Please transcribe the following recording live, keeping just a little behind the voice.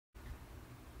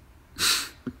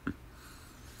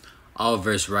All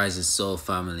verse rising soul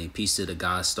family. Peace to the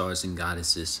God stars and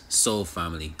goddesses. Soul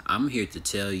family. I'm here to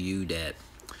tell you that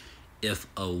if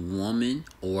a woman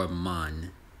or a man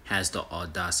has the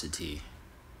audacity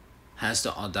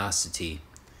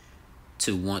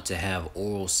to want to have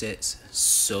oral sex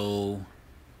so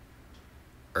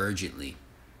urgently,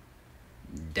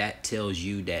 that tells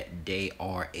you that they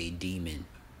are a demon.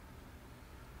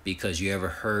 Because you ever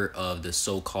heard of the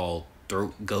so-called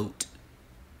throat goat?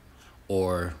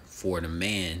 Or for the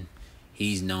man,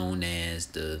 he's known as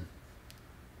the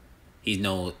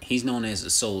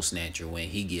soul snatcher when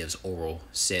he gives oral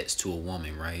sex to a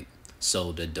woman, right?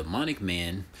 So the demonic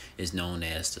man is known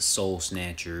as the soul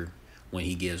snatcher when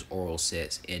he gives oral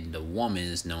sex, and the woman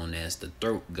is known as the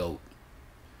throat goat,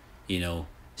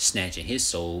 snatching his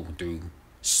soul through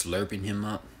slurping him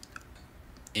up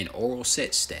in oral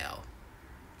sex style.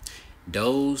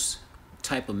 Those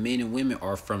type of men and women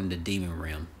are from the demon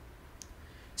realm.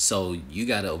 So you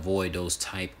got to avoid those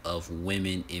type of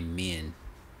women and men.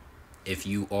 If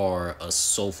you are a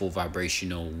soulful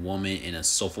vibrational woman and a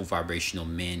soulful vibrational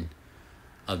man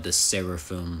of the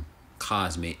seraphim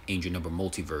cosmic angel number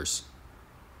multiverse.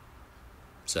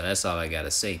 So that's all I got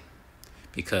to say.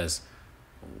 Because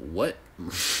what?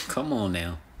 Come on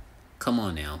now.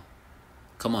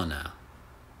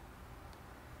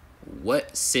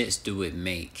 What sense do it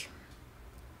make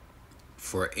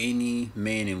for any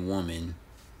man and woman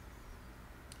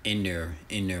in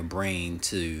their brain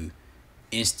to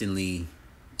instantly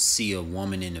see a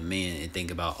woman and a man and think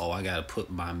about, oh, I gotta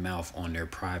put my mouth on their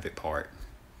private part?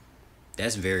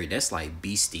 That's like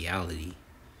beastiality.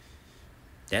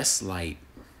 That's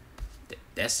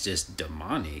just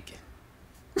demonic.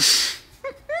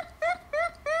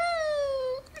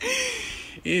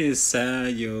 It's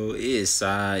sad,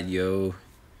 yo.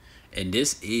 And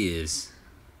this is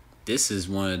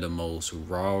one of the most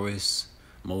rawest,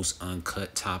 most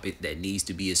uncut topic that needs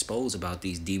to be exposed about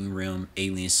these demon realm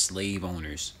alien slave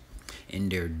owners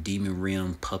and their demon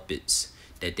realm puppets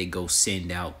that they go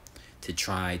send out to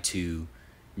try to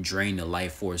drain the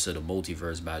life force of the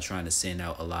multiverse by trying to send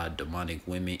out a lot of demonic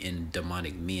women and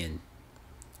demonic men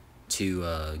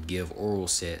to give oral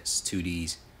sex to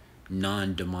these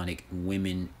non-demonic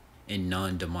women and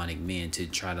non-demonic men to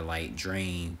try to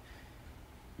drain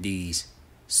these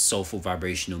soulful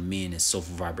vibrational men and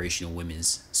soulful vibrational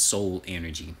women's soul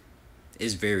energy.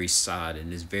 It's very sad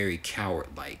and it's very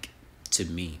coward-like to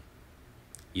me.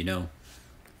 I'm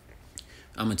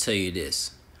gonna tell you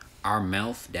this. Our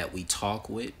mouth that we talk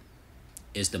with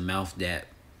is the mouth that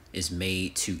is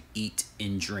made to eat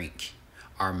and drink.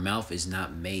 Our mouth is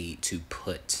not made to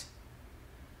put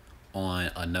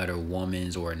on another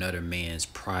woman's or another man's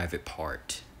private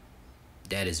part.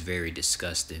 That is very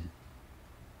disgusting.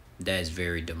 That is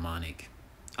very demonic.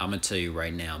 I'm going to tell you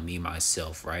right now, me,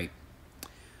 myself, right?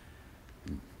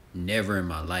 Never in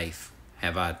my life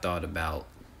have I thought about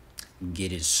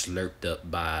getting slurped up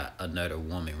by another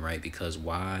woman, right? Because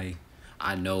why?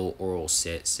 I know oral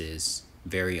sex is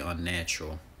very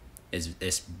unnatural. It's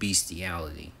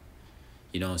bestiality.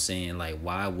 You know what I'm saying?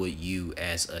 Why would you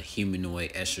as a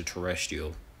humanoid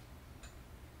extraterrestrial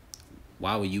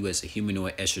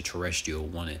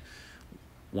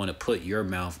want to put your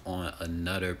mouth on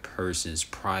another person's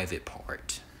private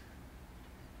part?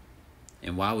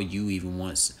 And why would you even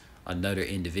want another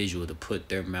individual to put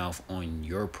their mouth on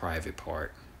your private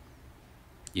part?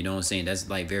 You know what I'm saying? That's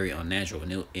very unnatural,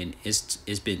 and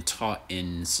it's been taught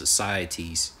in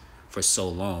societies for so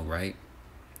long, right?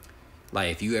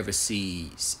 If you ever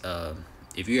see sex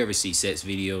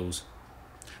videos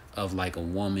of a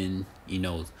woman,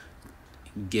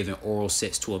 giving oral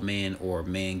sex to a man, or a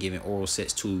man giving oral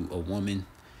sex to a woman,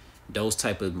 those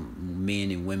type of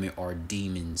men and women are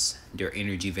demons. They're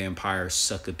energy vampires,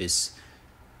 succubus,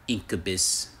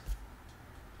 incubus,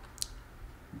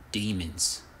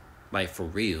 demons. For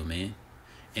real, man.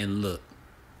 And look,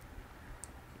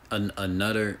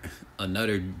 another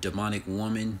demonic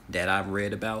woman that I've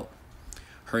read about,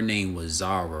 her name was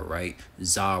Zara, right?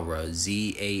 Zara,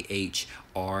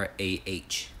 Zahrah.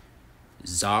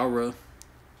 Zara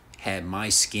had my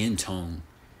skin tone.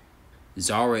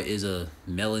 Zara is a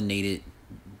melanated,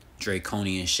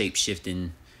 draconian,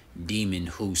 shape-shifting demon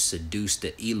who seduced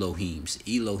the Elohims.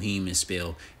 Elohim is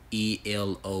spelled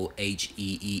Eloheem.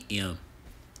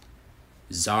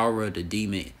 Zara, the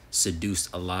demon,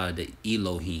 seduced a lot of the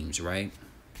Elohims, right?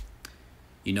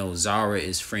 Zara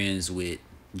is friends with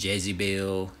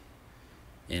Jezebel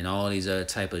and all these other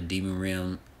type of demon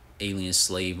realm alien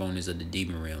slave owners of the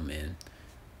demon realm, man.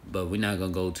 But we're not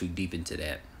gonna go too deep into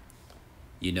that.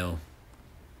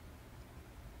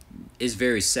 It's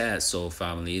very sad, soul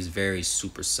family. It's very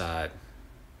super sad.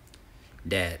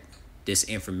 that this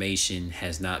information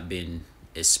has not been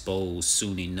exposed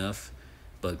soon enough,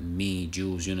 but me,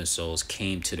 Jules Unisouls,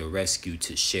 came to the rescue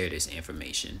to share this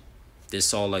information.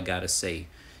 This all I gotta say.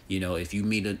 You know, if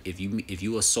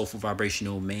you a soulful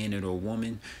vibrational man or a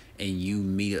woman, and you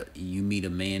meet a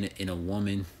man and a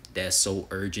woman that's so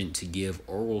urgent to give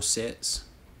oral sex,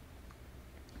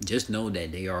 just know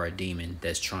that they are a demon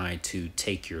that's trying to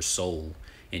take your soul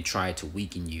and try to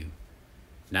weaken you,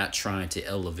 not trying to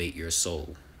elevate your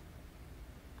soul.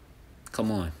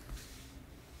 Come on.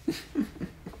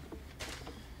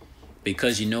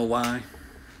 Because you know why?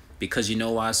 Because you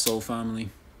know why, soul family?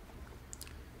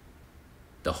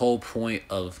 The whole point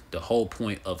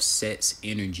of sex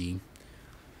energy,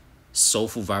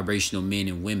 soulful vibrational men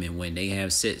and women, when they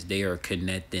have sex, they are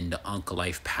connecting the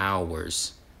ankhlife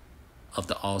powers of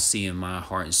the all-seeing mind,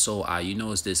 heart, and soul eye. You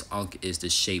notice this ankh is the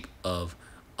shape of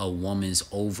a woman's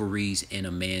ovaries and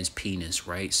a man's penis,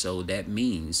 right? So that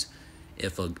means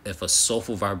if a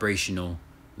soulful vibrational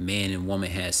man and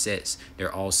woman has sex,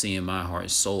 their all-seeing mind, heart,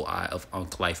 and soul eye of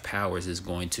ankhlife powers is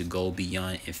going to go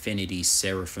beyond infinity,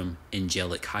 seraphim,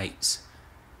 angelic heights.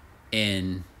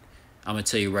 And I'm gonna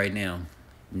tell you right now,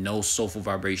 no soulful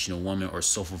vibrational woman or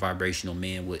soulful vibrational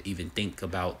man would even think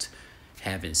about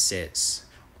having sex,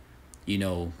 you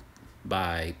know,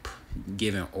 by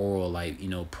giving oral, like, you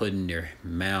know, putting their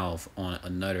mouth on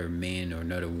another man or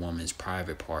another woman's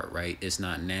private part, right? It's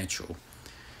not natural.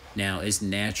 Now, it's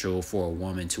natural for a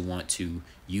woman to want to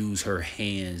use her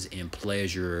hands and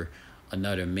pleasure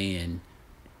another man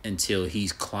until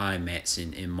he's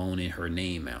climaxing and moaning her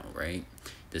name out, right?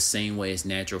 The same way it's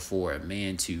natural for a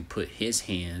man to put his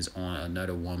hands on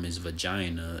another woman's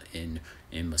vagina and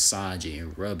massage it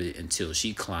and rub it until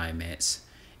she climaxes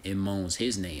and moans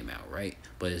his name out, right?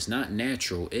 But it's not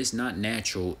natural. It's not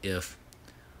natural if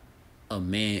a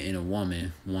man and a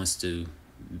woman wants to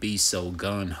be so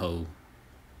gun-ho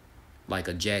like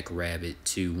a jackrabbit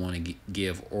to want to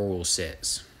give oral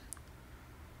sex.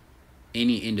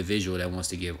 Any individual that wants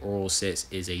to give oral sex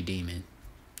is a demon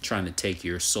trying to take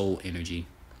your soul energy.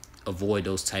 Avoid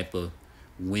those type of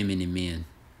women and men.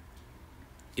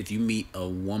 If you meet a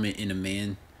woman and a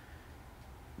man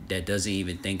that doesn't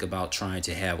even think about trying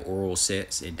to have oral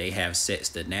sex, and they have sex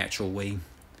the natural way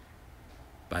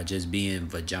by just being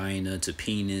vagina to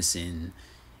penis and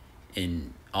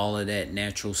all of that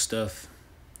natural stuff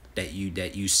that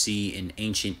you see in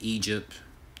ancient Egypt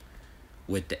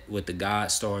with the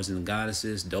god stars and the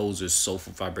goddesses, those are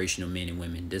soulful vibrational men and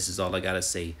women. This is all I gotta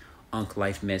say.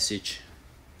 Ankhlife message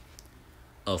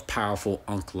of powerful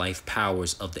ankhlife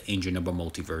powers of the angel number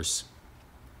multiverse.